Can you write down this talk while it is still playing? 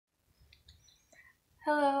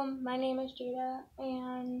Hello, my name is Jada,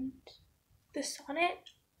 and the sonnet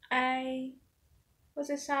I was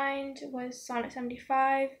assigned was Sonnet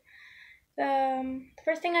 75. The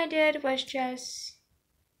first thing I did was just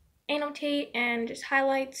annotate and just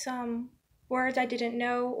highlight some words I didn't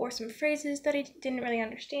know or some phrases that I didn't really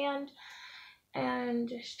understand, and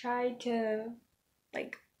just try to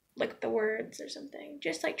like look at the words or something,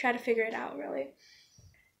 just like try to figure it out really.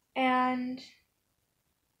 And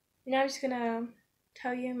now I'm just gonna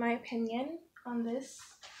tell you my opinion on this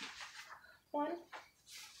one.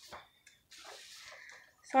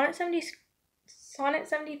 Sonnet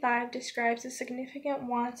 75 describes the significant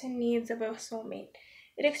wants and needs of a soulmate.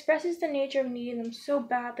 It expresses the nature of needing them so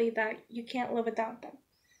badly that you can't live without them,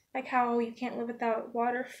 like how you can't live without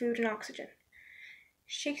water, food, and oxygen.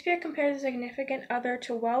 Shakespeare compares a significant other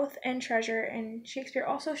to wealth and treasure, and Shakespeare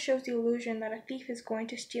also shows the illusion that a thief is going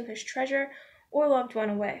to steal his treasure or loved one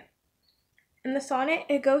away. In the sonnet,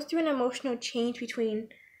 it goes through an emotional change between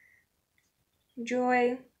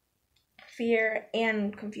joy, fear,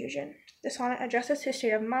 and confusion. The sonnet addresses his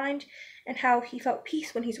state of mind and how he felt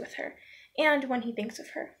peace when he's with her and when he thinks of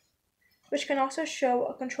her, which can also show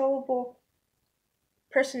a controllable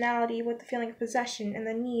personality with the feeling of possession and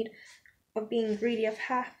the need of being greedy, of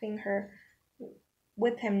having her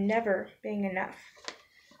with him never being enough.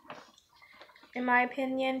 In my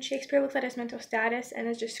opinion, Shakespeare looks at his mental status and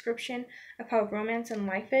his description of how romance and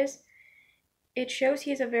life is. It shows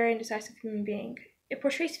he is a very indecisive human being. It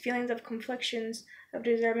portrays feelings of conflictions, of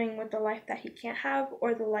deserving with the life that he can't have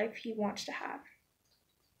or the life he wants to have.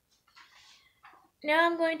 Now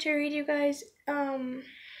I'm going to read you guys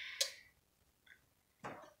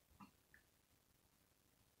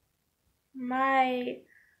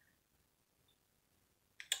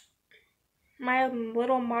my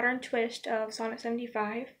little modern twist of Sonnet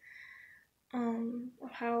 75,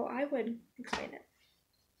 of how I would explain it.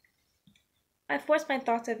 I force my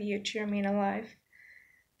thoughts of you to remain alive.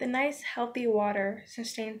 The nice, healthy water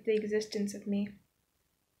sustains the existence of me.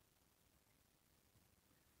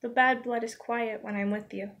 The bad blood is quiet when I'm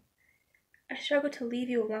with you. I struggle to leave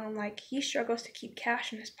you alone like he struggles to keep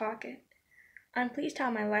cash in his pocket. I'm pleased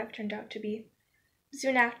how my life turned out to be.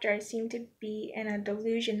 Soon after, I seemed to be in a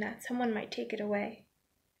delusion that someone might take it away.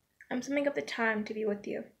 I'm summing up the time to be with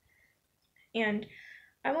you. And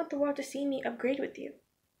I want the world to see me upgrade with you.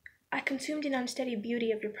 I consumed an unsteady beauty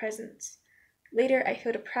of your presence. Later, I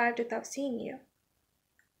feel deprived without seeing you.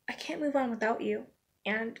 I can't move on without you,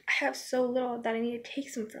 and I have so little that I need to take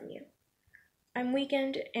some from you. I'm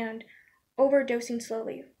weakened and overdosing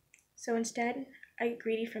slowly, so instead, I get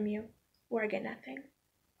greedy from you, or I get nothing.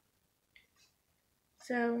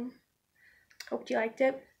 So, hope you liked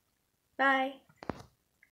it. Bye.